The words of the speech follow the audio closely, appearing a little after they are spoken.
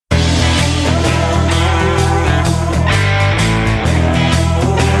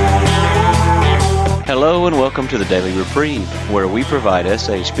Hello and welcome to the Daily Reprieve, where we provide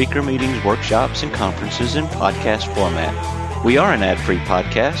essay speaker meetings, workshops, and conferences in podcast format. We are an ad-free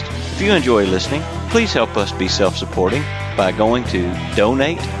podcast. If you enjoy listening, please help us be self-supporting by going to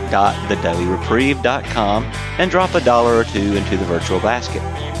donate.thedailyreprieve.com and drop $1 or $2 into the virtual basket.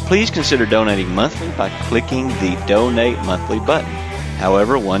 Please consider donating monthly by clicking the Donate Monthly button.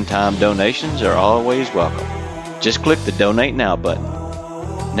 However, one-time donations are always welcome. Just click the Donate Now button.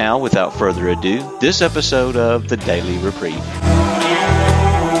 Now, without further ado, this episode of the Daily Reprieve.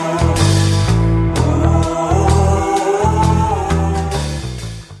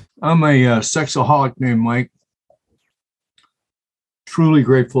 I'm a sexaholic named Mike. Truly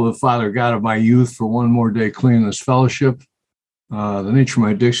grateful to the Father God of my youth for one more day cleaning this fellowship. The nature of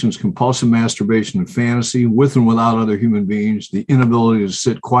my addiction is compulsive masturbation and fantasy, with and without other human beings, the inability to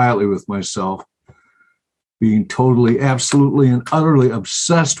sit quietly with myself, being totally, absolutely, and utterly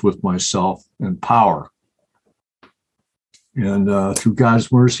obsessed with myself and power. And through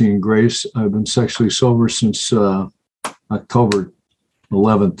God's mercy and grace, I've been sexually sober since October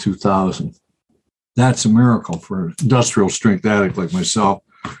 11th, 2000. That's a miracle for an industrial strength addict like myself.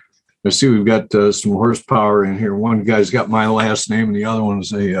 I see we've got some horsepower in here. One guy's got my last name, and the other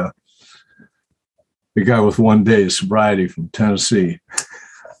one's a guy with 1 day of sobriety from Tennessee.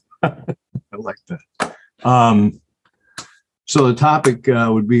 I like that. So the topic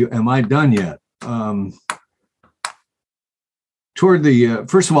would be, am I done yet?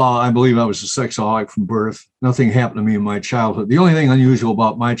 First of all, I believe I was a sexaholic from birth. Nothing happened to me in my childhood. The only thing unusual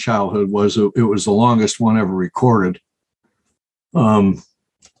about my childhood was it was the longest one ever recorded. I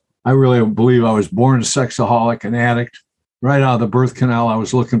really believe I was born a sexaholic, an addict. Right out of the birth canal, I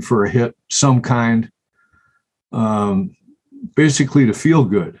was looking for a hit, some kind. Basically to feel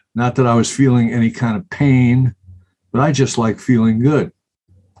good. Not that I was feeling any kind of pain, but I just like feeling good.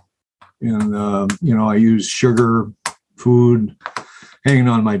 And, I used sugar, food, hanging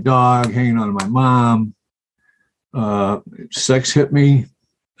on my dog, hanging on my mom. Sex hit me.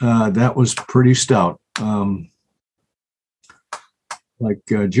 That was pretty stout. Joe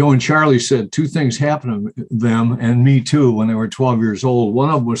and Charlie said, two things happened to them and me too when they were 12 years old. One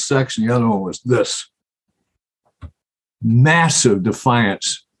of them was sex and the other one was this. Massive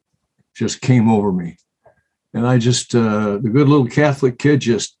defiance just came over me. And I just, the good little Catholic kid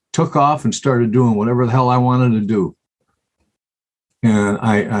just took off and started doing whatever the hell I wanted to do. And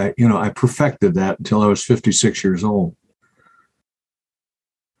I perfected that until I was 56 years old.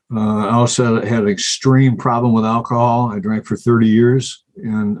 I also had an extreme problem with alcohol. I drank for 30 years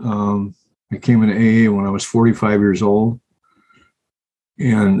and I came into AA when I was 45 years old.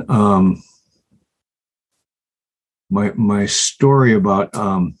 And my story about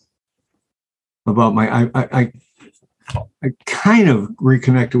I kind of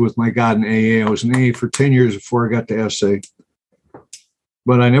reconnected with my God in AA. I was in AA for 10 years before I got to SA,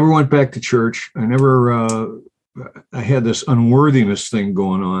 but I never went back to church. I had this unworthiness thing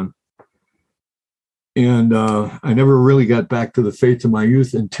going on, and I never really got back to the faith of my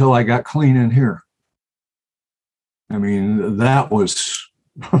youth until I got clean in here. I mean, that was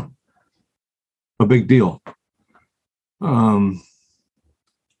a big deal.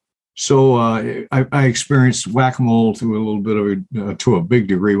 So I experienced whack-a-mole to a little bit of to a big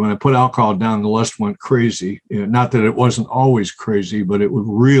degree. When I put alcohol down, the lust went crazy. Not that it wasn't always crazy, but it would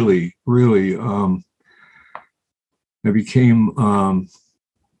really, really, I became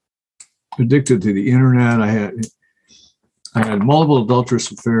addicted to the internet. I had multiple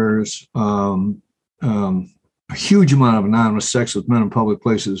adulterous affairs, a huge amount of anonymous sex with men in public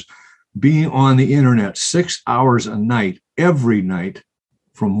places, being on the internet 6 hours a night, every night,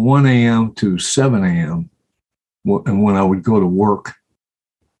 from 1 a.m. to 7 a.m. and when I would go to work.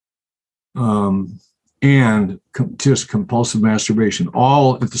 And just compulsive masturbation,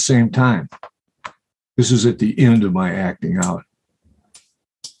 all at the same time. This is at the end of my acting out.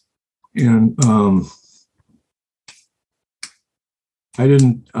 And I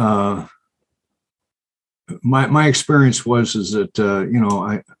didn't... My experience was that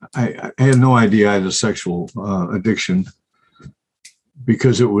I had no idea I had a sexual addiction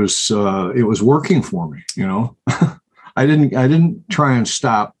because it was working for me. I didn't try and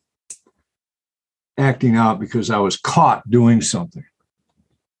stop acting out because I was caught doing something.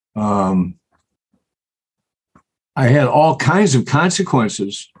 I had all kinds of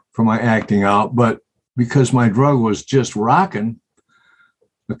consequences for my acting out, but because my drug was just rocking,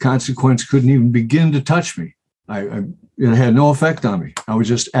 the consequence couldn't even begin to touch me. It had no effect on me. I would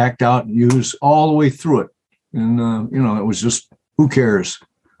just act out and use all the way through it. And, it was just, who cares?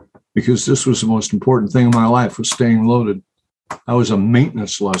 Because this was the most important thing in my life, was staying loaded. I was a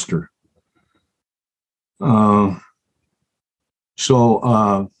maintenance luster. Uh,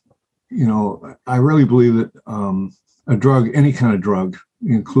 so, I really believe that a drug, any kind of drug,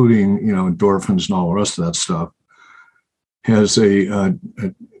 including, endorphins and all the rest of that stuff, has a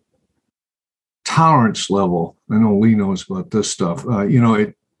tolerance level. I know Lee knows about this stuff.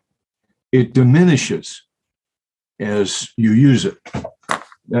 It diminishes as you use it.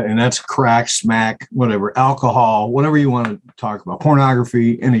 And that's crack, smack, whatever, alcohol, whatever you want to talk about,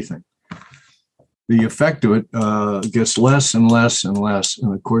 pornography, anything. The effect of it gets less and less and less.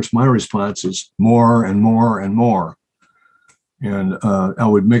 And of course, my response is more and more and more. And I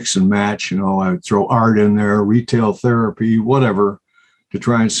would mix and match, I would throw art in there, retail therapy, whatever, to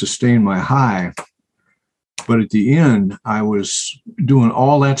try and sustain my high. But at the end, I was doing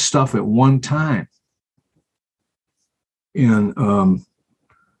all that stuff at one time. And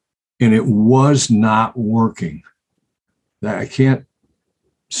it was not working. I can't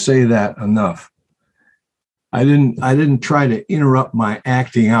say that enough. I didn't try to interrupt my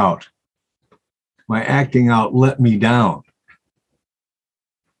acting out. My acting out let me down.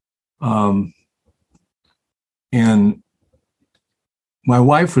 And my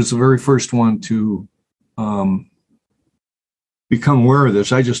wife was the very first one to become aware of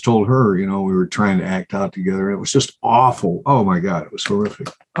this. I just told her, we were trying to act out together. It was just awful. Oh my God, it was horrific.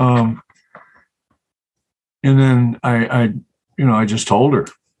 And then I just told her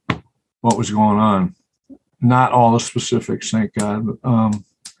what was going on. Not all the specifics, thank God. But,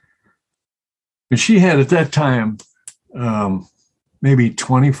 and she had at that time maybe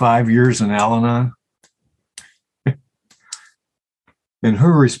 25 years in Al-Anon. And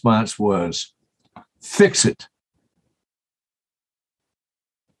her response was, fix it.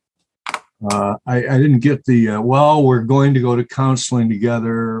 I didn't get the, we're going to go to counseling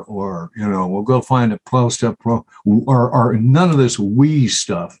together, or, we'll go find a 12-step pro, or none of this we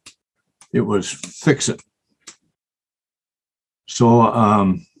stuff. It was fix it.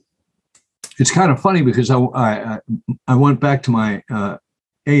 So it's kind of funny because I went back to my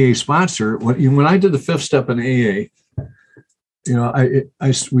AA sponsor. When I did the 5th step in AA,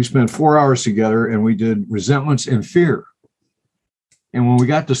 we spent 4 hours together and we did resentments and fear. And when we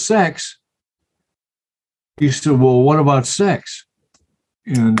got to sex, he said, well, what about sex?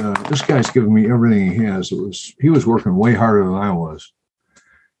 And this guy's giving me everything he has. He was working way harder than I was.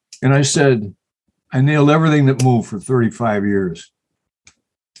 And I said, I nailed everything that moved for 35 years.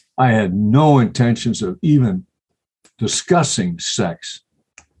 I had no intentions of even discussing sex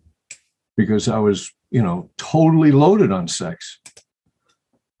because I was, totally loaded on sex.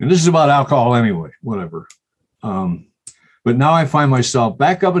 And this is about alcohol anyway, whatever. But now I find myself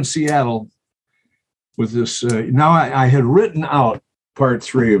back up in Seattle with this. Now I had written out part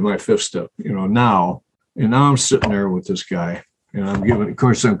 3 of my 5th step, now. And now I'm sitting there with this guy. And of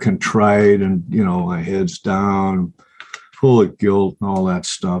course, I'm contrite and, my head's down, full of guilt and all that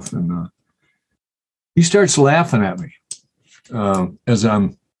stuff. And he starts laughing at me as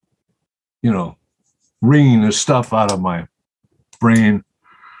I'm, wringing this stuff out of my brain.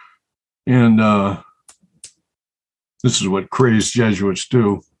 And this is what crazed Jesuits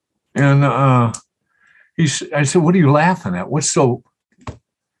do. And I said, what are you laughing at? What's so?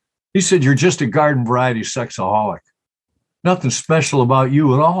 He said, you're just a garden variety sexaholic. Nothing special about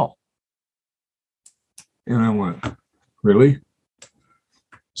you at all. And I went, really?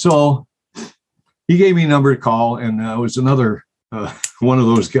 So he gave me a number to call, and it was another one of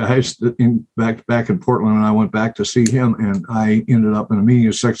those guys that back in Portland, and I went back to see him, and I ended up in a meeting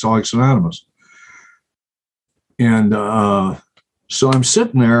of Sexaholics Anonymous. And so I'm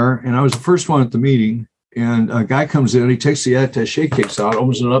sitting there, and I was the first one at the meeting, and a guy comes in, he takes the attaché case out,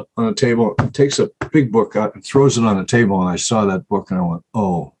 opens it up on the table, and takes a big book out and throws it on the table. And I saw that book and I went,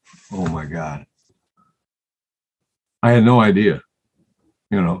 oh my God. I had no idea,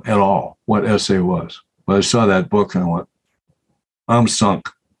 at all what SA was. But I saw that book and I went, I'm sunk.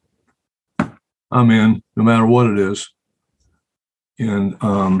 I'm in, no matter what it is. And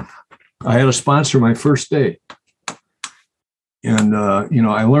I had a sponsor my first day. And,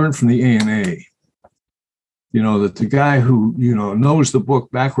 I learned from the ANA, that the guy who, knows the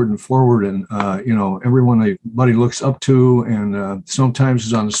book backward and forward and, everyone everybody looks up to and sometimes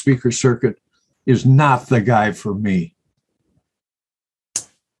is on the speaker circuit is not the guy for me.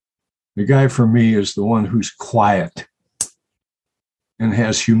 The guy for me is the one who's quiet and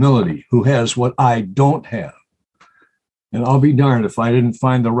has humility, who has what I don't have. And I'll be darned if I didn't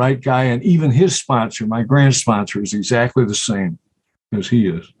find the right guy. And even his sponsor, my grand sponsor, is exactly the same as he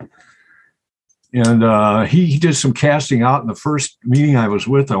is. And he did some casting out in the first meeting I was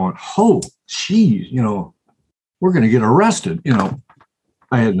with. I went, oh, geez, we're going to get arrested.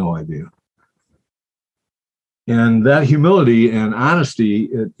 I had no idea. And that humility and honesty,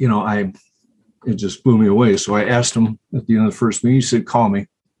 it just blew me away. So I asked him at the end of the first meeting, he said, call me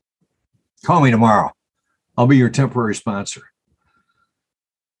tomorrow. I'll be your temporary sponsor.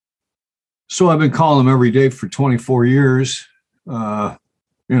 So I've been calling him every day for 24 years,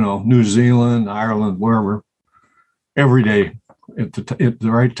 New Zealand, Ireland, wherever, every day at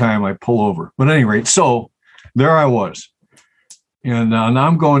the right time I pull over. But at any rate, so there I was. And now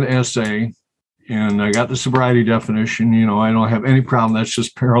I'm going to SA, and I got the sobriety definition. I don't have any problem. That's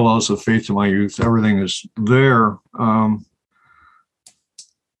just parallels of faith to my youth. Everything is there. But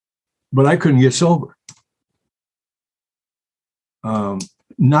I couldn't get sober.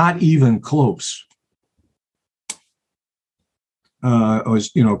 Not even close. I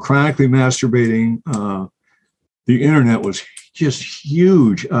was, chronically masturbating. The internet was just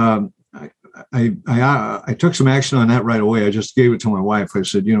huge. I took some action on that right away. I just gave it to my wife. I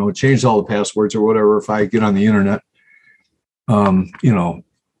said, change all the passwords or whatever. If I get on the internet, I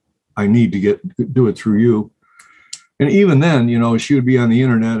need to do it through you. And even then, she would be on the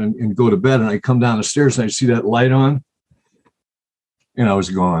internet and go to bed, and I'd come down the stairs and I'd see that light on, and I was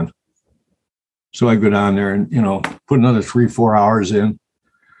gone. So I'd go down there and, put another 3-4 hours in.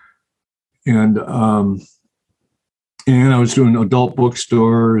 And I was doing adult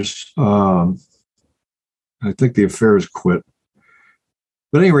bookstores. I think the affairs quit.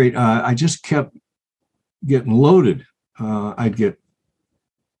 But at any rate, I just kept getting loaded. I'd get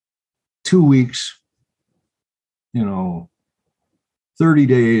 2 weeks, 30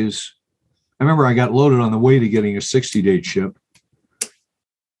 days. I remember I got loaded on the way to getting a 60-day chip.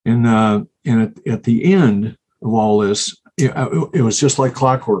 And at the end of all this, it was just like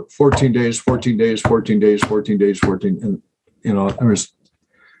clockwork. 14 days, 14 days, 14 days, 14 days, 14. And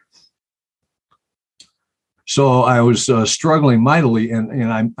so I was struggling mightily,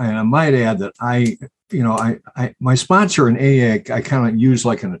 and I might add that I my sponsor in AA I kind of use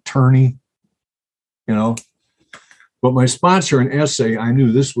like an attorney, but my sponsor in SA, I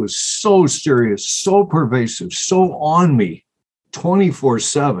knew this was so serious, so pervasive, so on me,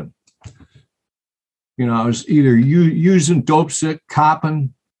 24/7. I was either using dope sick,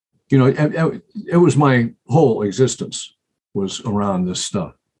 copping, it was my whole existence was around this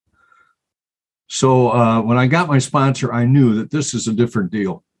stuff. So when I got my sponsor, I knew that this is a different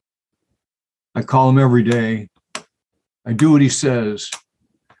deal. I call him every day. I do what he says.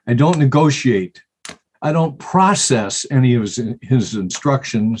 I don't negotiate. I don't process any of his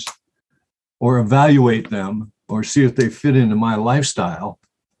instructions or evaluate them or see if they fit into my lifestyle.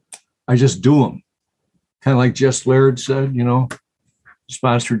 I just do them. Kind of like Jess Laird said, the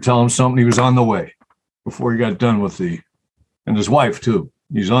sponsor would tell him something, he was on the way before he got done with and his wife too.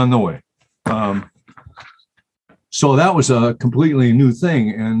 He's on the way. So that was a completely new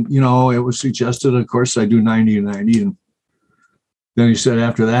thing. And, it was suggested, of course, I do 90 and 90. And then he said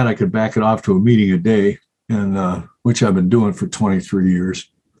after that, I could back it off to a meeting a day, and which I've been doing for 23 years.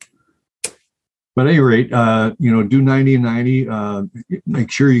 But at any rate, do 90 and 90. Make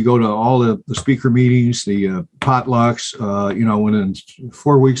sure you go to all the speaker meetings, the potlucks. When in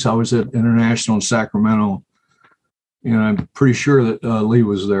 4 weeks I was at International in Sacramento, and I'm pretty sure that Lee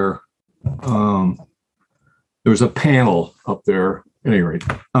was there. There was a panel up there. At any rate,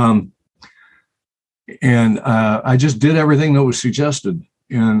 and I just did everything that was suggested,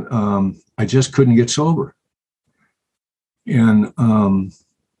 and I just couldn't get sober. And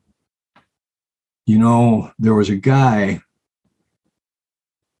there was a guy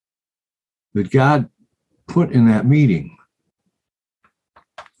that God put in that meeting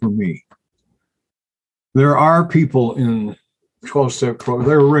for me. There are people in 12-step program,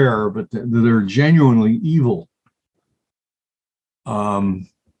 they're rare, but they're genuinely evil,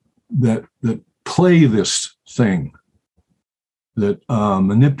 that play this thing, that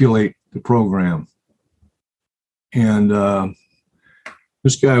manipulate the program. And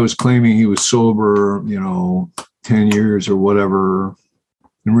this guy was claiming he was sober, 10 years or whatever.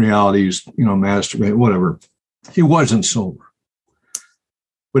 In reality, he's, masturbating, whatever. He wasn't sober.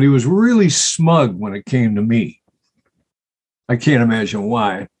 But he was really smug when it came to me. I can't imagine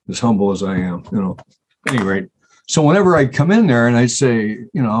why, as humble as I am, At any rate, so whenever I'd come in there and I'd say,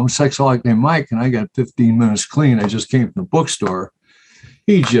 I'm a sexaholic named Mike and I got 15 minutes clean, I just came from the bookstore,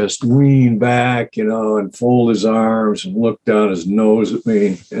 he just leaned back, and folded his arms and looked down his nose at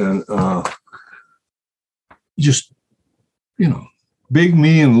me, and just, big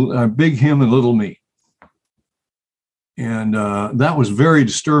me and big him and little me. And that was very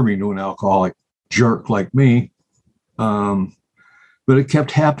disturbing to an alcoholic jerk like me. But it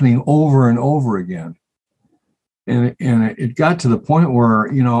kept happening over and over again. And it got to the point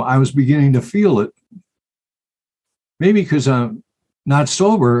where, I was beginning to feel it. maybe because I'm not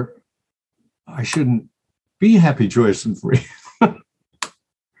sober, I shouldn't be happy, joyous, and free.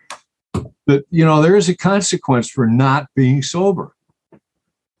 But, there is a consequence for not being sober.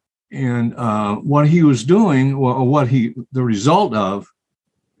 And what he was doing, well, the result of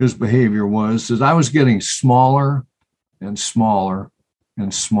his behavior was that I was getting smaller and smaller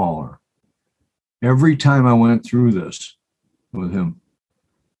and smaller every time I went through this with him.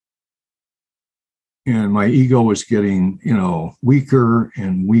 And my ego was getting, weaker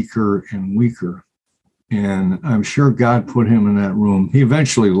and weaker and weaker. And I'm sure God put him in that room. He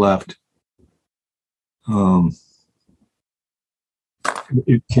eventually left.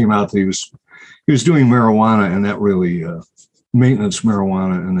 It came out that he was doing marijuana, and that really maintenance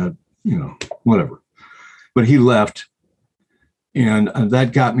marijuana, and that, whatever. But he left, and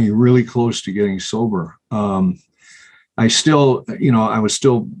that got me really close to getting sober. I was still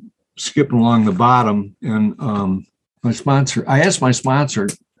skipping along the bottom, and I asked my sponsor,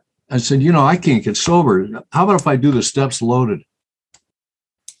 I said, I can't get sober. How about if I do the steps loaded?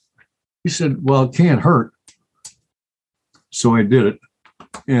 He said, well, it can't hurt. So I did it,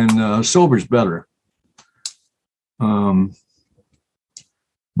 and sober's better. But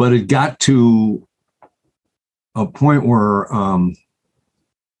it got to a point where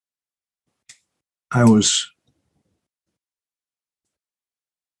I was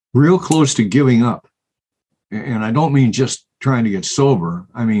real close to giving up. And I don't mean just trying to get sober.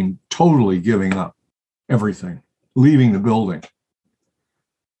 I mean totally giving up everything, leaving the building,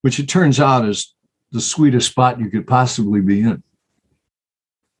 which it turns out is the sweetest spot you could possibly be in.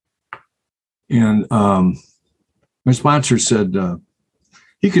 And my sponsor said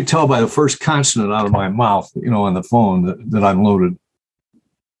he could tell by the first consonant out of my mouth, on the phone that I'm loaded.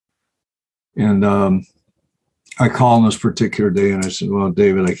 And I called him this particular day, and I said, well,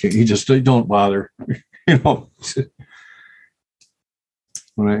 David, I can't. He just said, don't bother.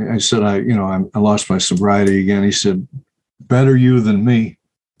 When I said, I lost my sobriety again, he said, better you than me.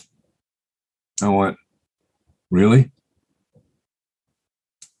 I went, really?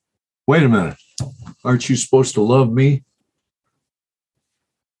 Wait a minute. Aren't you supposed to love me?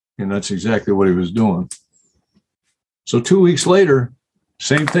 And that's exactly what he was doing. So 2 weeks later,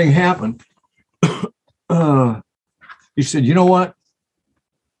 same thing happened. He said, you know what?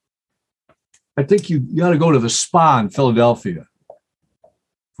 I think you got to go to the spa in Philadelphia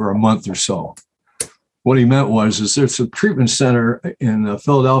for a month or so. What he meant is there's a treatment center in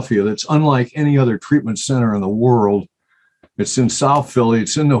Philadelphia that's unlike any other treatment center in the world. It's in South Philly.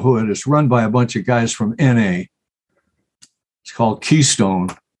 It's in the hood. It's run by a bunch of guys from NA. It's called Keystone.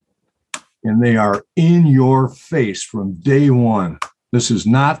 And they are in your face from day one. This is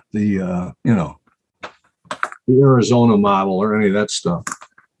not the Arizona model or any of that stuff.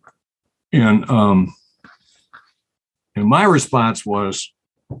 And my response was,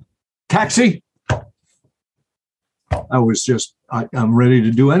 taxi. I was just, I'm ready to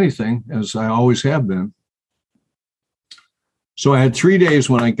do anything, as I always have been. So I had 3 days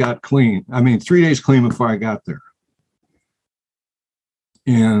when I got clean. 3 days clean before I got there.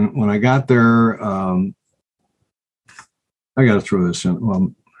 And when I got there, I got to throw this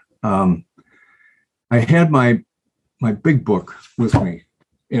in. I had my big book with me,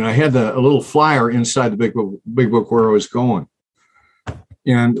 and I had a little flyer inside the big book where I was going.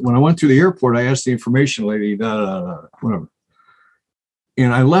 And when I went through the airport, I asked the information lady, whatever.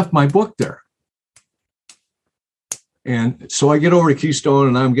 And I left my book there. And so I get over to Keystone,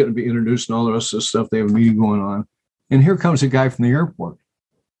 and I'm getting to be introduced and all the rest of the stuff. They have a meeting going on. And here comes a guy from the airport.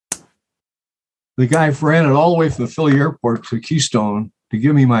 The guy ran it all the way from the Philly airport to Keystone to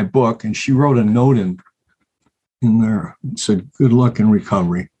give me my book. And she wrote a note in there and said, good luck in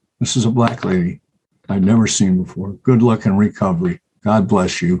recovery. This is a black lady I'd never seen before. Good luck in recovery. God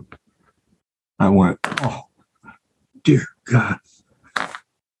bless you. I went, oh, dear God.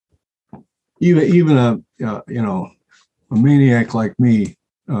 Even a maniac like me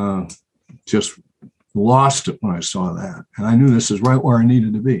just lost it when I saw that. And I knew this is right where I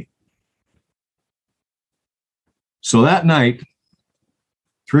needed to be. So that night,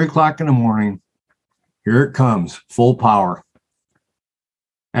 3:00 in the morning, here it comes, full power.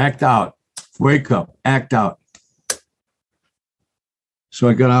 Act out, wake up, act out. So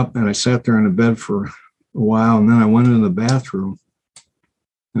I got up and I sat there in the bed for a while, and then I went into the bathroom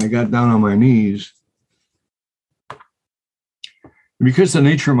and I got down on my knees. And because the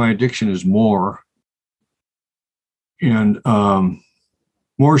nature of my addiction is more, and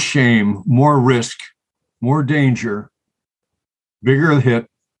more shame, more risk, more danger, bigger hit,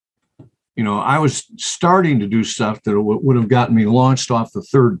 I was starting to do stuff that would have gotten me launched off the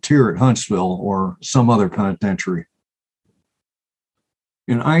 3rd tier at Huntsville or some other penitentiary.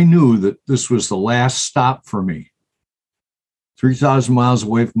 And I knew that this was the last stop for me. 3,000 miles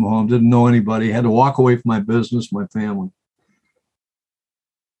away from home, didn't know anybody, had to walk away from my business, my family.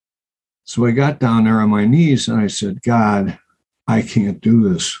 So I got down there on my knees and I said, God, I can't do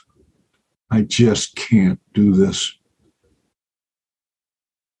this. I just can't do this.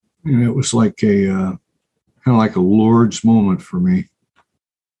 And it was like a kind of like a Lord's moment for me.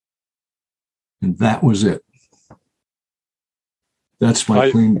 And that was it. That's my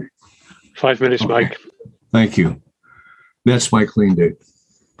clean date. 5 minutes, okay. Mike. Thank you. That's my clean date.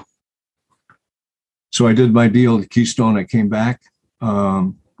 So I did my deal at Keystone. I came back,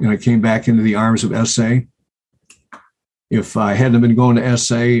 and I came back into the arms of SA. If I hadn't been going to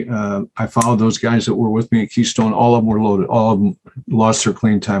SA, I followed those guys that were with me at Keystone. All of them were loaded. All of them lost their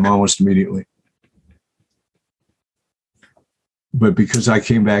clean time almost immediately. But because I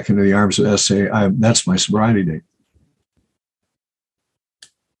came back into the arms of SA, that's my sobriety date.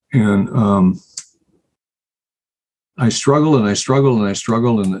 And I struggled and I struggled and I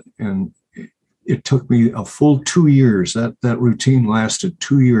struggled, and it took me a full 2 years. That routine lasted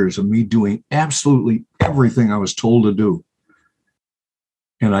 2 years of me doing absolutely everything I was told to do.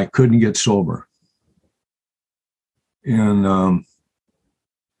 And I couldn't get sober. And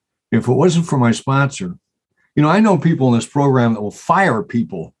if it wasn't for my sponsor, I know people in this program that will fire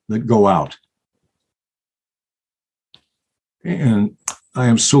people that go out. And I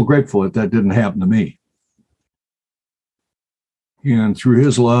am so grateful that didn't happen to me. And through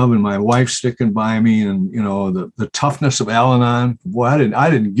his love and my wife sticking by me, and the toughness of Al-Anon, boy, I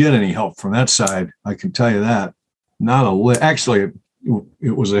didn't get any help from that side. I can tell you that. Actually,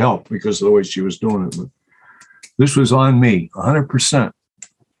 it was a help because of the way she was doing it. But this was on me, 100%.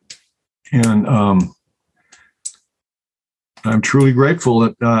 And I'm truly grateful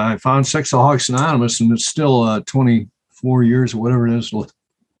that I found Sexaholics Anonymous, and it's still 24 years or whatever it is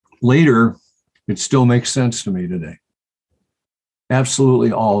later, it still makes sense to me today.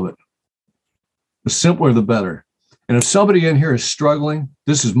 Absolutely all of it. The simpler, the better. And if somebody in here is struggling,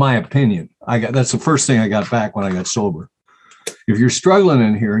 this is my opinion. That's the first thing I got back when I got sober. If you're struggling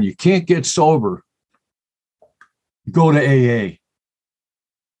in here and you can't get sober, go to AA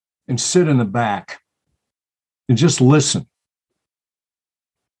and sit in the back and just listen.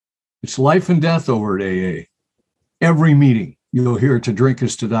 It's life and death over at AA. Every meeting, you'll hear to drink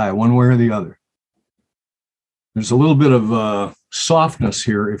is to die, one way or the other. There's a little bit of softness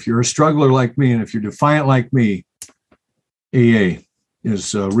here. If you're a struggler like me, and if you're defiant like me, AA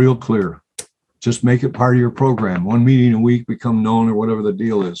is real clear. Just make it part of your program. One meeting a week, become known, or whatever the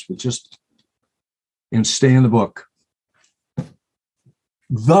deal is. But and stay in the book.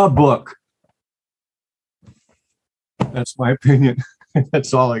 The book. That's my opinion.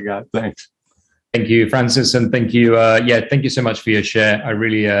 That's all I got. Thanks. Thank you, Francis, and thank you. Thank you so much for your share. I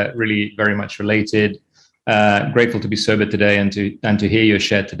really very much related. Grateful to be sober today and to hear your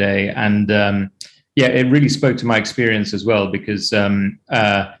share today. And it really spoke to my experience as well, because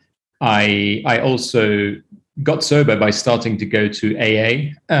I also got sober by starting to go to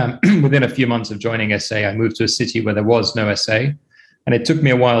AA. Within a few months of joining SA, I moved to a city where there was no SA. And it took me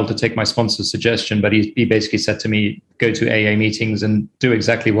a while to take my sponsor's suggestion, but he basically said to me, go to AA meetings and do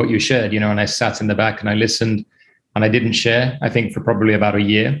exactly what you shared, and I sat in the back and I listened, and I didn't share, I think, for probably about a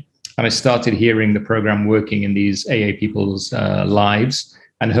year. And I started hearing the program working in these AA people's lives,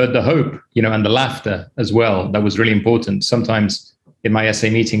 and heard the hope, and the laughter as well. That was really important. Sometimes in my SA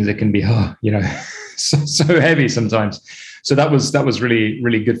meetings, it can be, so heavy sometimes. So that was really,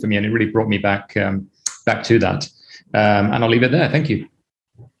 really good for me. And it really brought me back to that. And I'll leave it there. Thank you.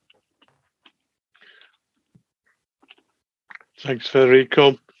 Thanks,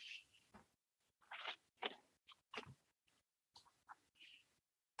 Federico.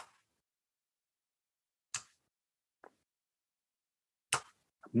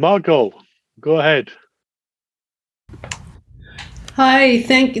 Margot, go ahead. Hi,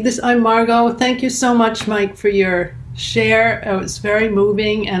 I'm Margot. Thank you so much, Mike, for your share. It was very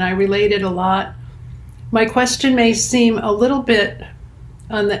moving, and I related a lot. My question may seem a little bit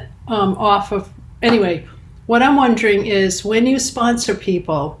on the off of. Anyway, what I'm wondering is, when you sponsor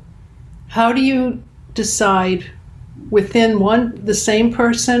people, how do you decide within the same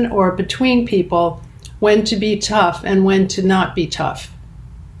person or between people when to be tough and when to not be tough?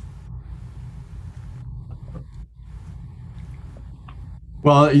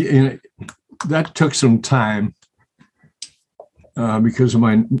 Well, that took some time because of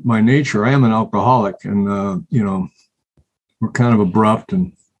my nature. I am an alcoholic, and we're kind of abrupt.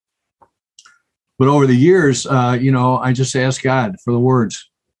 But over the years, I just ask God for the words.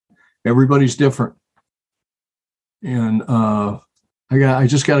 Everybody's different, and I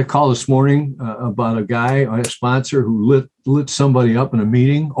just got a call this morning about a guy, a sponsor who lit somebody up in a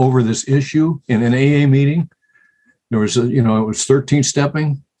meeting over this issue in an AA meeting. There was it was 13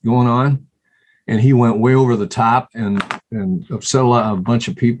 stepping going on, and he went way over the top and upset a bunch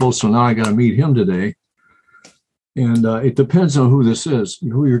of people. So now I got to meet him today. And it depends on who this is,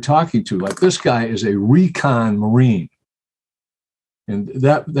 who you're talking to. Like this guy is a recon Marine. And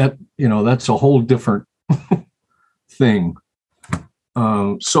that's a whole different thing.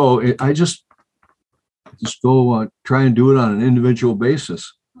 I just go try and do it on an individual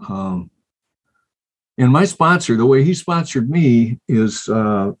basis. And my sponsor, the way he sponsored me was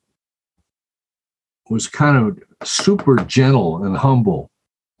kind of super gentle and humble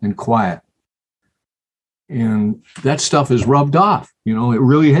and quiet. And that stuff is rubbed off. It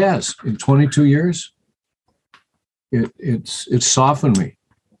really has. In 22 years, it's softened me.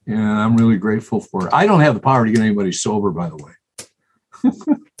 And I'm really grateful for it. I don't have the power to get anybody sober, by the way.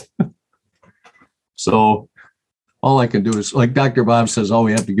 So all I can do is, like Dr. Bob says, all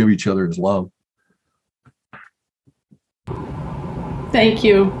we have to give each other is love. Thank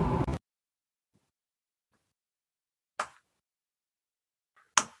you.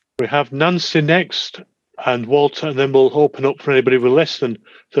 We have Nancy next and Walter, and then we'll open up for anybody with less than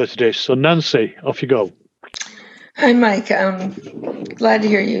 30 days. So Nancy, off you go. Hi, Mike. Glad to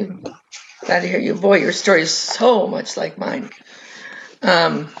hear you. Glad to hear you. Boy, your story is so much like mine.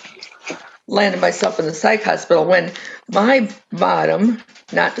 Landed myself in the psych hospital when my bottom,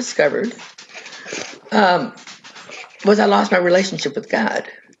 not discovered, was I lost my relationship with God.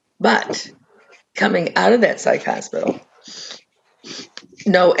 But coming out of that psych hospital,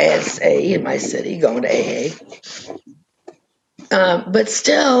 no SA in my city, going to AA, but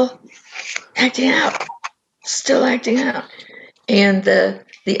still acting out. And the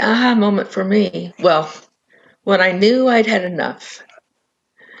aha moment for me, well, when I knew I'd had enough,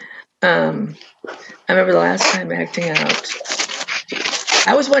 I remember the last time acting out,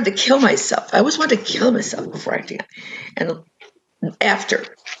 I always wanted to kill myself. Before acting out. And after,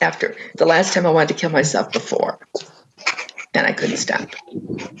 the last time I wanted to kill myself before, and I couldn't stop.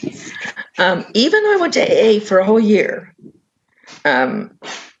 Even though I went to AA for a whole year, the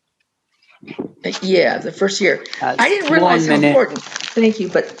first year, I didn't realize how important. Thank you,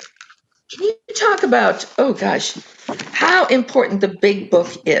 but can you talk about, how important the big book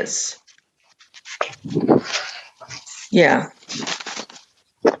is? Yeah.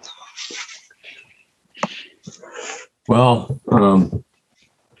 Well,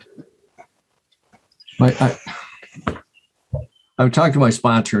 I would talk to my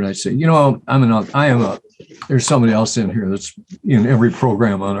sponsor and I say, there's somebody else in here that's in every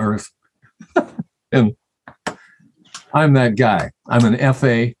program on earth. And I'm that guy. I'm an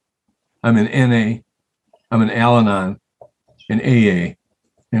FA, I'm an NA, I'm an Al-Anon, an AA,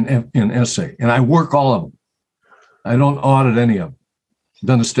 and SA. And I work all of them. I don't audit any of them. I've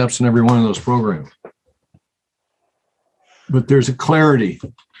done the steps in every one of those programs. But there's a clarity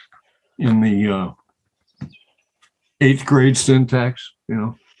in the 8th grade syntax,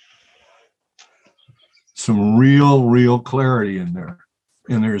 some real clarity in there.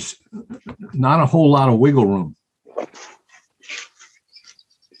 And there's not a whole lot of wiggle room.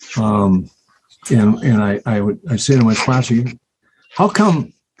 And I say to my sponsor, how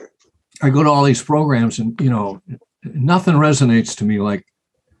come I go to all these programs and, nothing resonates to me like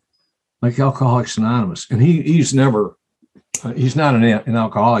Alcoholics Anonymous. And he's never, he's not an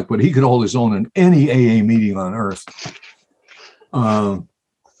alcoholic, but he could hold his own in any AA meeting on earth.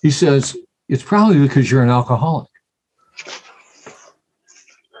 He says, it's probably because you're an alcoholic.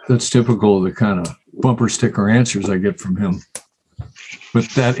 That's typical of the kind of bumper sticker answers I get from him. But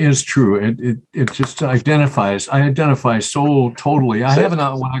that is true. It just identifies. I identify so totally. I have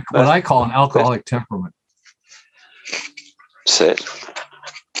what I call an alcoholic temperament. Sit.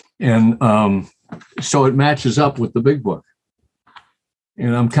 And so it matches up with the big book.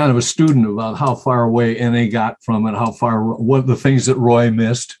 And I'm kind of a student about how far away NA got from it, what the things that Roy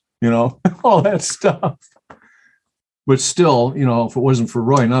missed, all that stuff. But still, if it wasn't for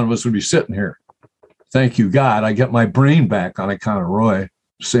Roy, none of us would be sitting here. Thank you, God. I get my brain back on account of Roy.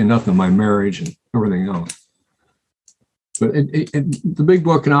 Say nothing of my marriage and everything else. But the big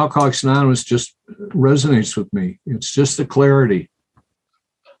book in Alcoholics Anonymous just resonates with me. It's just the clarity.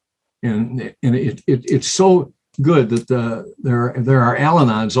 And it's so good that there are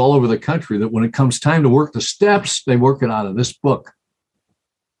Al-Anons all over the country that when it comes time to work the steps, they work it out of this book.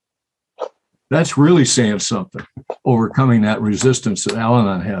 That's really saying something, overcoming that resistance that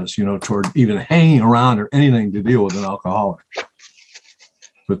Al-Anon has, toward even hanging around or anything to deal with an alcoholic.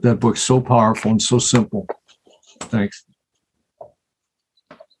 But that book's so powerful and so simple. Thanks.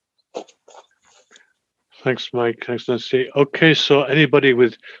 Thanks, Mike. Thanks, Nancy. Okay, so anybody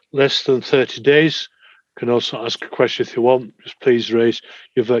with less than 30 days can also ask a question if you want. Just please raise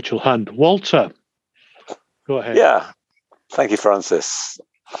your virtual hand. Walter, go ahead. Yeah, thank you, Francis.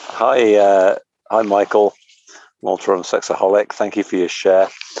 Hi, Michael. Walter, I'm Sexaholic. Thank you for your share.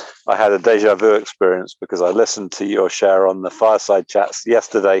 I had a deja vu experience because I listened to your share on the fireside chats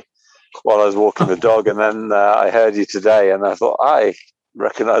yesterday while I was walking the dog, and then I heard you today, and I thought, I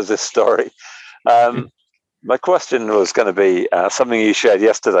recognize this story. My question was going to be something you shared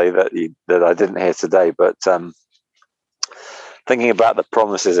yesterday that I didn't hear today, but thinking about the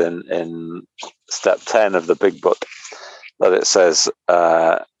promises in step 10 of the big book, that it says,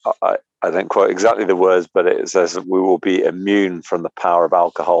 I don't quote exactly the words, but it says, we will be immune from the power of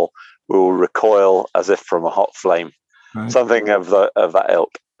alcohol. We will recoil as if from a hot flame, right. Something of that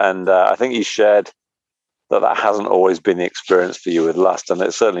ilk. And I think you shared that hasn't always been the experience for you with lust, and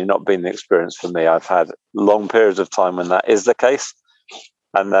it's certainly not been the experience for me. I've had long periods of time when that is the case,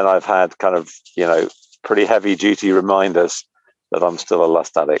 and then I've had kind of, pretty heavy duty reminders that I'm still a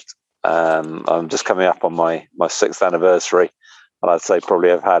lust addict. I'm just coming up on my 6th anniversary, and I'd say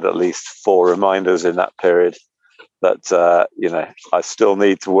probably I've had at least 4 reminders in that period that I still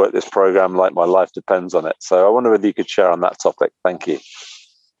need to work this program like my life depends on it. So I wonder whether you could share on that topic. Thank you.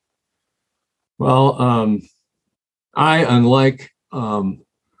 Well, I, unlike some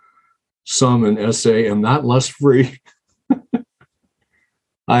in SA, am not lust-free.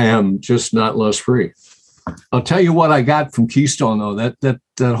 I am just not lust-free. I'll tell you what I got from Keystone, though.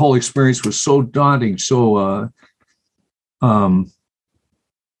 That whole experience was so daunting, so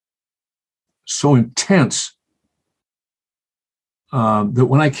intense, that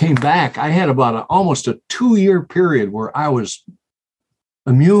when I came back, I had about almost a 2-year period where I was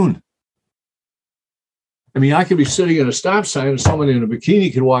immune. I mean, I could be sitting at a stop sign and someone in a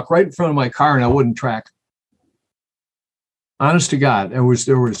bikini could walk right in front of my car and I wouldn't track them. Honest to God, there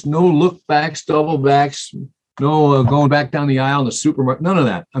was no look backs, double backs, no going back down the aisle in the supermarket, none of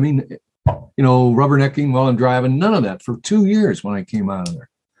that. I mean, rubbernecking while I'm driving, none of that for 2 years when I came out of there.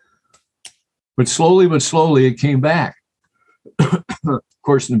 But slowly it came back. Of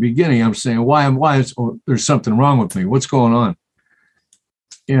course, in the beginning, I'm saying, there's something wrong with me. What's going on?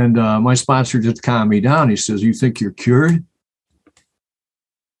 And my sponsor just calmed me down. He says, "You think you're cured?"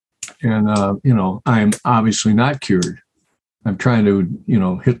 And, I'm obviously not cured. I'm trying to,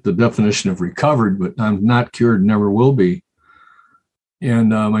 hit the definition of recovered, but I'm not cured, never will be. And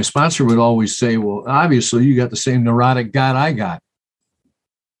my sponsor would always say, "Well, obviously you got the same neurotic God I got.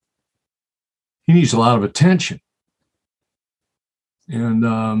 He needs a lot of attention." And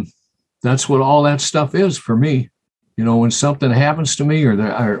that's what all that stuff is for me. When something happens to me or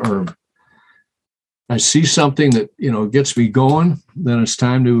I see something that, gets me going, then it's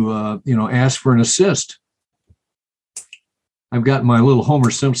time to, ask for an assist. I've got my little Homer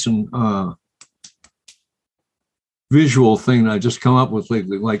Simpson visual thing that I just come up with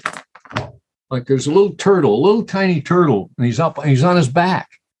like there's a little tiny turtle, and he's on his back.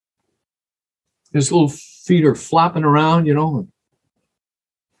 His little feet are flopping around,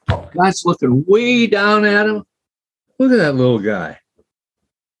 God's looking way down at him. Look at that little guy.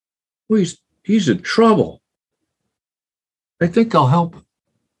 Well, he's in trouble. I think I'll help him.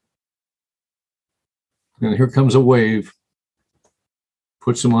 And here comes a wave,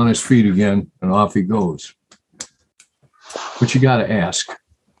 puts him on his feet again, and off he goes. But you got to ask.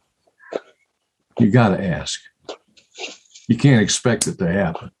 You can't expect it to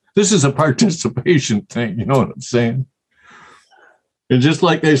happen. This is a participation thing, you know what I'm saying? And just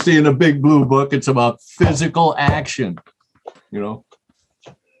like they say in the Big Blue Book, it's about physical action.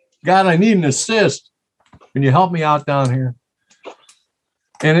 God, I need an assist. Can you help me out down here?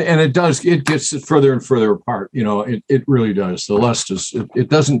 And it gets further and further apart. It really does. The lust it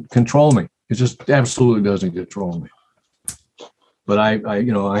doesn't control me. It just absolutely doesn't control me. But I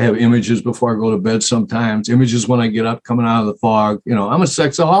have images before I go to bed sometimes, images when I get up coming out of the fog. I'm a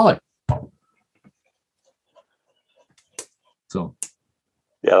sexaholic. So.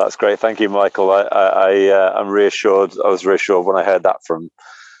 Yeah, that's great. Thank you, Michael. I'm reassured. I was reassured when I heard that from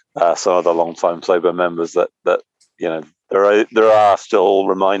some of the long-time sober members that there are still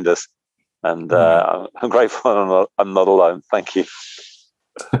reminders, and I'm grateful I'm not alone. Thank you.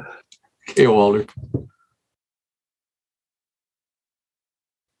 Okay, Walter.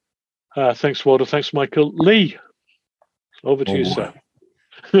 Thanks, Walter. Thanks, Michael. Lee, over to you, sir.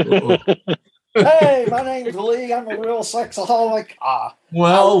 Hey, my name's Lee. I'm a real sexaholic. I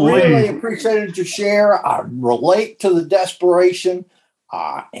Lee, really appreciated your share. I relate to the desperation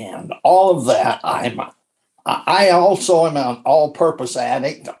and all of that. I'm I also am an all-purpose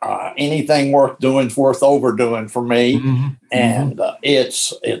addict. Anything worth doing is worth overdoing for me, and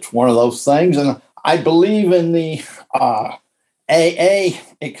it's one of those things. And I believe in the AA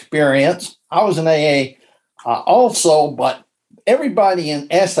experience. I was in AA also, but everybody in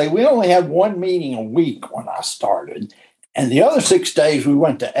SA, we only had one meeting a week when I started, and the other 6 days we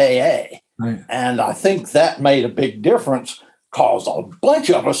went to AA. Right. And I think that made a big difference because a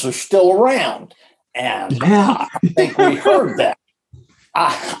bunch of us are still around. And Yeah. I think we heard that.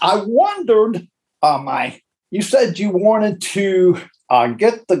 I wondered, you said you wanted to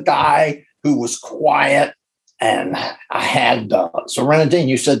get the guy who was quiet and I had serenity. And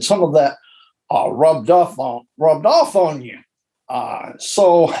you said some of that rubbed off on you.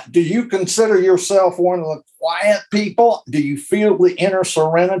 So do you consider yourself one of the quiet people? Do you feel the inner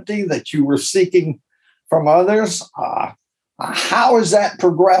serenity that you were seeking from others? How has that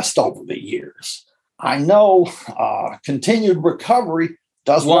progressed over the years? I know continued recovery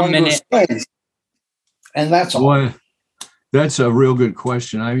does 1 minute. Things, and that's all. Boy, that's a real good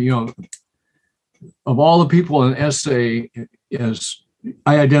question. Of all the people in SA, as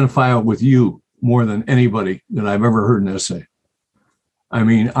I identify with you more than anybody that I've ever heard in SA. I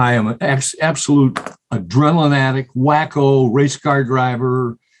mean, I am an absolute adrenaline addict, wacko, race car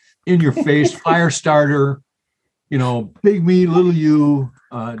driver, in your face, fire starter, big me, little you,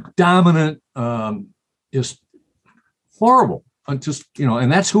 dominant, just horrible. And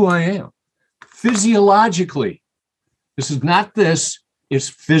that's who I am. Physiologically, this is not this, it's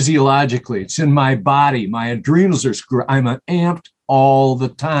physiologically. It's in my body. My adrenals are I'm amped all the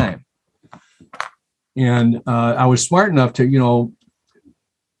time. And I was smart enough to,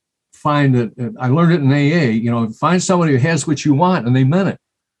 find that I learned it in AA, find somebody who has what you want, and they meant it.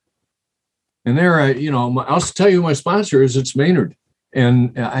 And there, I'll tell you, my sponsor is, it's Maynard.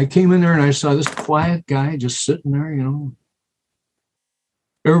 And I came in there and I saw this quiet guy just sitting there,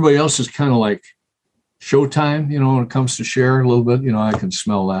 Everybody else is kind of like showtime, when it comes to share a little bit, I can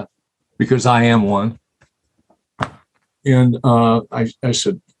smell that because I am one. And I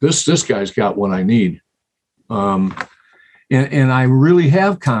said, this guy's got what I need. And I really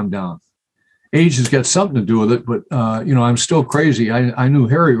have calmed down. Age has got something to do with it, but I'm still crazy. I knew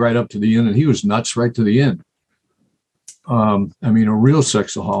Harry right up to the end, and he was nuts right to the end. A real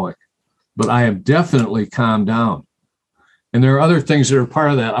sexaholic. But I have definitely calmed down. And there are other things that are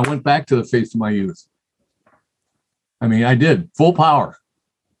part of that. I went back to the faith of my youth. I did full power.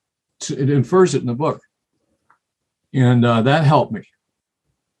 It infers it in the book, and that helped me.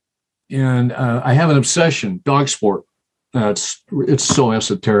 And I have an obsession, dog sport. It's so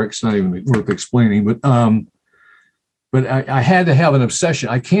esoteric, it's not even worth explaining. But I had to have an obsession.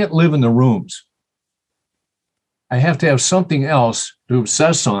 I can't live in the rooms. I have to have something else to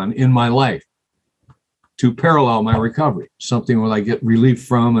obsess on in my life to parallel my recovery. Something where I get relief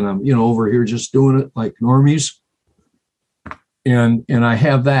from, and I'm over here just doing it like normies. And I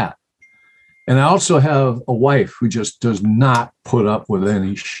have that. And I also have a wife who just does not put up with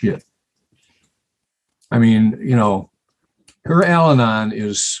any shit. Her Al-Anon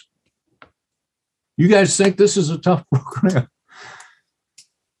is, you guys think this is a tough program?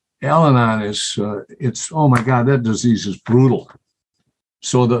 Al-Anon is, it's, oh my God, that disease is brutal.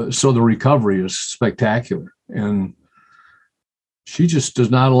 So the recovery is spectacular. And she just does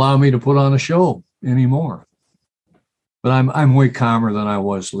not allow me to put on a show anymore. But I'm way calmer than I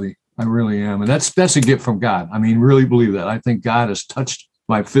was, Lee. I really am. And that's a gift from God. Really believe that. I think God has touched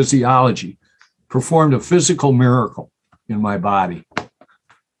my physiology, performed a physical miracle in my body.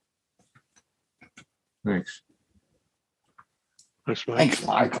 Thanks. Thanks,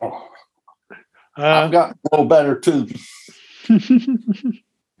 Michael. I've gotten a little better too.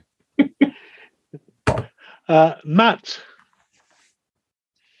 Matt.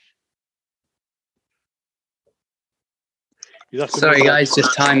 Sorry, guys,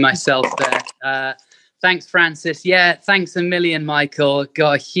 just time myself there. Thanks, Francis. Yeah, thanks a million, Michael.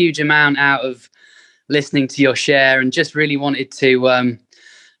 Got a huge amount out of listening to your share, and just really wanted to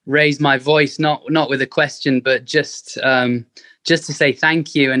raise my voice, not with a question, but just to say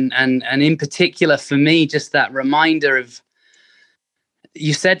thank you, and in particular for me, just that reminder of,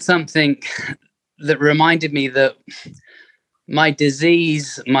 you said something that reminded me that my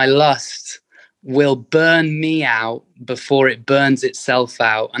disease, my lust, will burn me out before it burns itself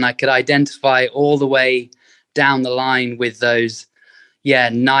out. And I could identify all the way down the line with those,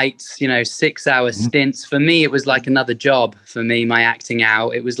 nights, 6-hour stints. For me, it was like another job for me, my acting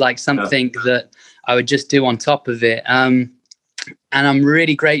out. It was like something that I would just do on top of it. And I'm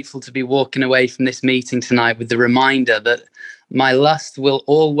really grateful to be walking away from this meeting tonight with the reminder that my lust will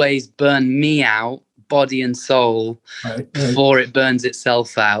always burn me out body and soul before it burns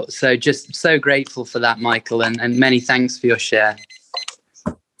itself out. So just so grateful for that, Michael, and many thanks for your share.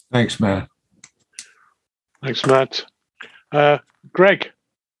 Thanks, Matt. Thanks, Matt. Greg.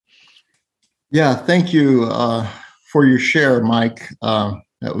 Yeah, thank you for your share, Mike.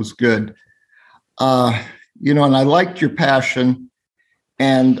 That was good. And I liked your passion.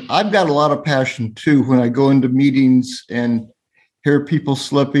 And I've got a lot of passion, too, when I go into meetings and hear people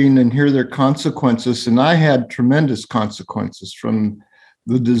slipping and hear their consequences. And I had tremendous consequences from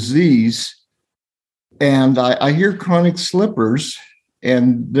the disease. And I hear chronic slippers,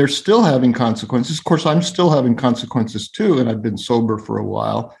 and they're still having consequences. Of course, I'm still having consequences, too, and I've been sober for a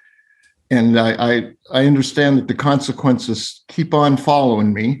while. And I understand that the consequences keep on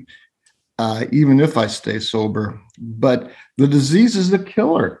following me, even if I stay sober. But the disease is a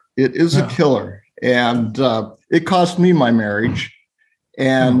killer. It is a killer. And it cost me my marriage.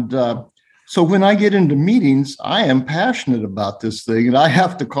 And so when I get into meetings, I am passionate about this thing, and I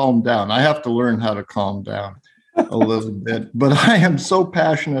have to calm down. I have to learn how to calm down a little bit. But I am so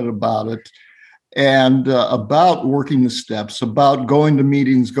passionate about it. And about working the steps, about going to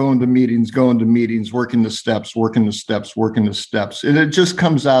meetings, working the steps. And it just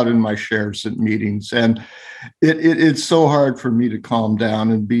comes out in my shares at meetings. And it's so hard for me to calm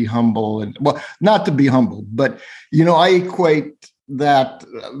down and be humble. And, well, not to be humble, but, I equate that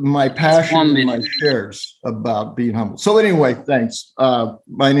my passion and my shares about being humble. So anyway, thanks.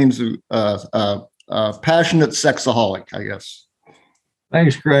 My name's Passionate Sexaholic, I guess.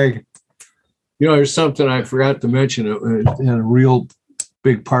 Thanks, Greg. There's something I forgot to mention. And a real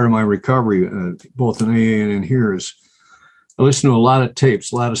big part of my recovery, both in AA and in here, is I listen to a lot of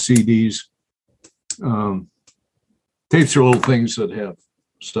tapes, a lot of CDs. Tapes are little things that have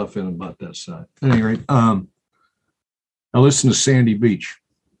stuff in about that side. At any rate, I listen to Sandy Beach.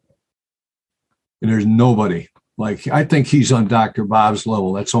 And there's nobody. I think he's on Dr. Bob's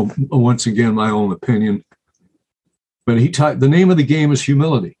level. That's once again my own opinion. But the name of the game is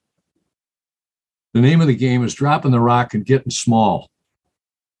humility. The name of the game is dropping the rock and getting small.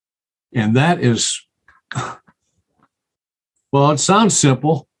 And that is, well, it sounds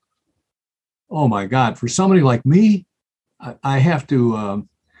simple. Oh my God, for somebody like me, I have to,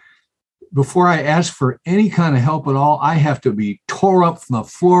 before I ask for any kind of help at all, I have to be tore up from the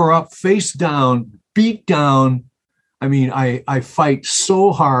floor up, face down, beat down. I mean, I fight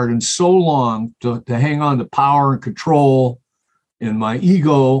so hard and so long to hang on to power and control and my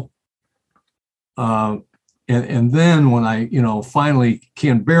ego. And then when I, finally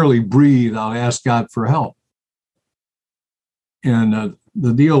can barely breathe, I'll ask God for help. And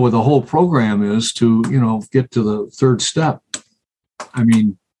the deal with the whole program is to, get to the third step. I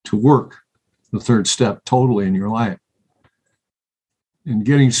mean, to work the third step totally in your life. And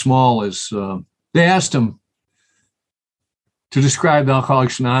getting small is, they asked him to describe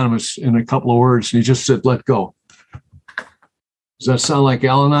Alcoholics Anonymous in a couple of words, and he just said, let go. Does that sound like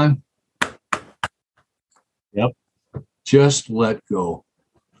Al-Anon? Yep. Just let go.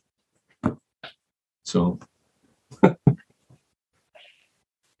 So.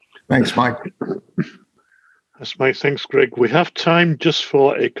 Thanks, Mike. That's Mike. Thanks, Greg. We have time just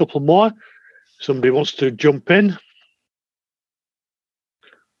for a couple more. Somebody wants to jump in?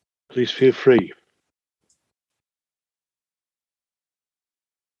 Please feel free.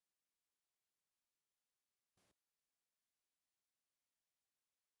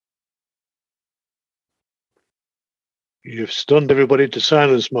 You've stunned everybody to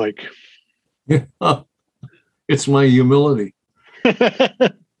silence, Mike. Yeah, it's my humility.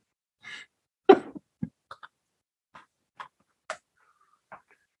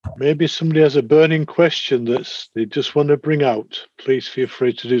 Maybe somebody has a burning question that they just want to bring out. Please feel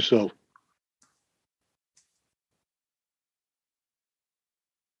free to do so.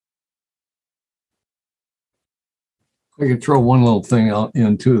 I could throw one little thing out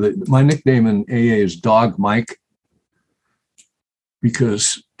in too. That my nickname in AA is Dog Mike,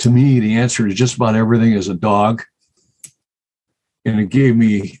 because to me the answer to just about everything is a dog, and it gave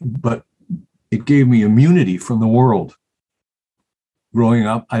me immunity from the world. Growing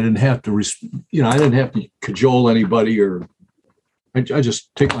up, I didn't have to, I didn't have to cajole anybody, or I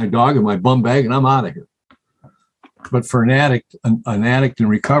just take my dog in my bum bag and I'm out of here. But for an addict in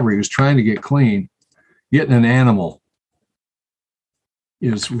recovery who's trying to get clean, getting an animal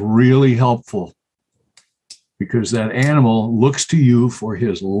is really helpful, because that animal looks to you for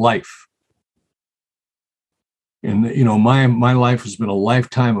his life. And, my life has been a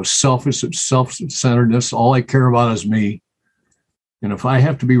lifetime of self-centeredness. All I care about is me. And if I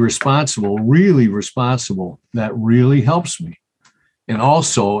have to be responsible, really responsible, that really helps me. And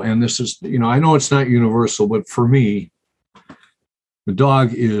also, and this is, I know it's not universal, but for me, the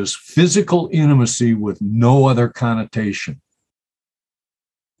dog is physical intimacy with no other connotation.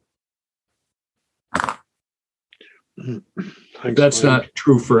 Thanks, That's Mike. not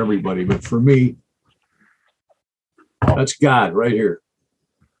true for everybody, but for me, that's God right here.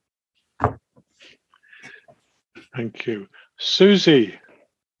 Thank you. Susie.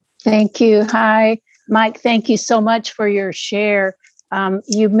 Thank you. Hi, Mike. Thank you so much for your share.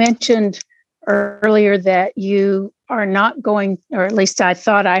 You mentioned earlier that you are not going, or at least I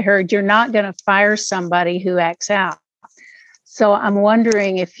thought I heard, you're not going to fire somebody who acts out. So I'm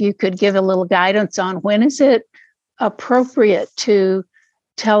wondering if you could give a little guidance on when is it appropriate to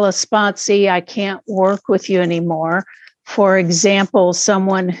tell a sponsee, I can't work with you anymore. For example,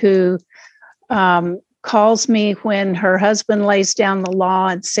 someone who calls me when her husband lays down the law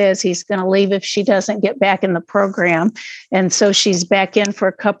and says he's going to leave if she doesn't get back in the program. And so she's back in for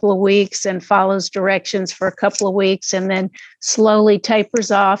a couple of weeks and follows directions for a couple of weeks and then slowly tapers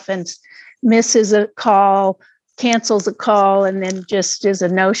off and misses a call, cancels a call, and then just is a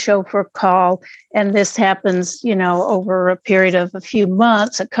no-show for a call. And this happens, over a period of a few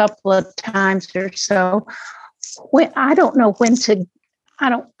months, a couple of times or so. I don't know when to,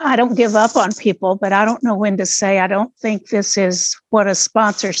 I don't give up on people, but I don't know when to say, I don't think this is what a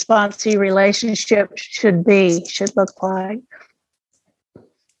sponsor-sponsee relationship should look like.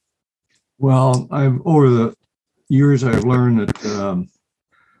 Well, over the years, I've learned that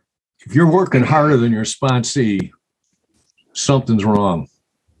if you're working harder than your sponsee, something's wrong.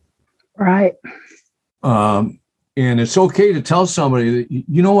 Right. And it's okay to tell somebody that,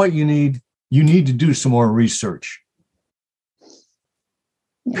 you know what you need? You need to do some more research.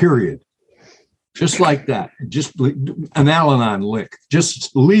 Period. Just like that. Just an Al-Anon lick.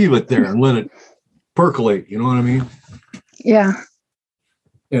 Just leave it there and let it percolate. You know what I mean? Yeah.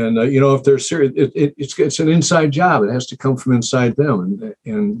 And, if they're serious, it's an inside job. It has to come from inside them.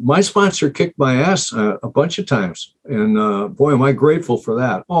 And my sponsor kicked my ass a bunch of times. And boy, am I grateful for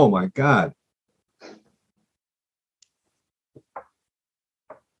that. Oh, my God.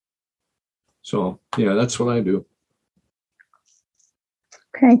 So, yeah, that's what I do.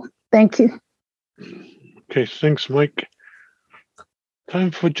 Okay. Thank you. Okay. Thanks, Mike.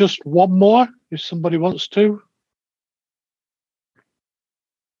 Time for just one more, if somebody wants to.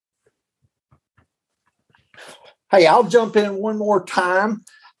 Hey, I'll jump in one more time.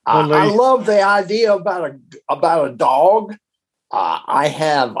 I love the idea about a dog.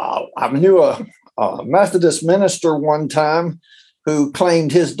 I knew a Methodist minister one time who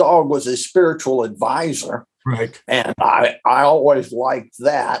claimed his dog was his spiritual advisor. Right. And I always liked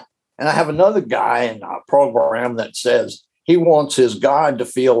that. And I have another guy in our program that says he wants his God to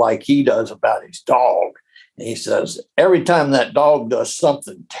feel like he does about his dog. And he says every time that dog does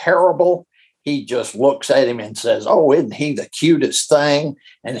something terrible, he just looks at him and says, "Oh, isn't he the cutest thing?"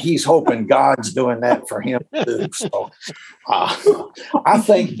 And he's hoping God's doing that for him too. So I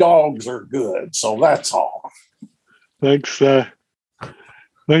think dogs are good. So that's all. Thanks.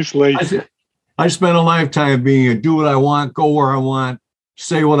 Thanks, Lee. I spent a lifetime being a do what I want, go where I want,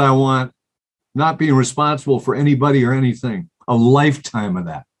 say what I want, not being responsible for anybody or anything. A lifetime of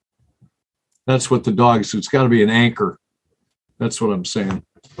that. That's what the dog is. It's got to be an anchor. That's what I'm saying.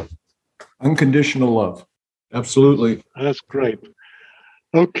 Unconditional love. Absolutely. That's great.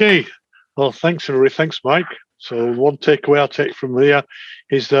 Okay. Well, thanks, everybody. Thanks, Mike. So one takeaway I'll take from there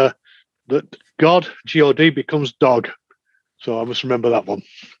is that God, G-O-D, becomes dog. So I must remember that one.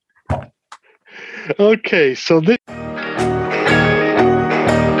 Okay, so this... I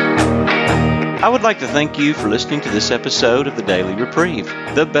would like to thank you for listening to this episode of the Daily Reprieve,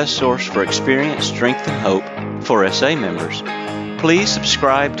 the best source for experience, strength, and hope for SA members. Please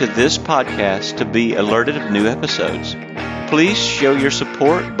subscribe to this podcast to be alerted of new episodes. Please show your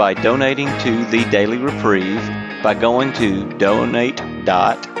support by donating to the Daily Reprieve by going to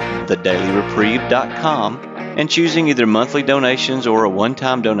donate.thedailyreprieve.com and choosing either monthly donations or a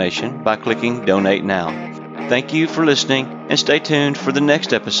one-time donation by clicking Donate Now. Thank you for listening and stay tuned for the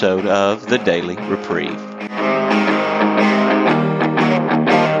next episode of the Daily Reprieve.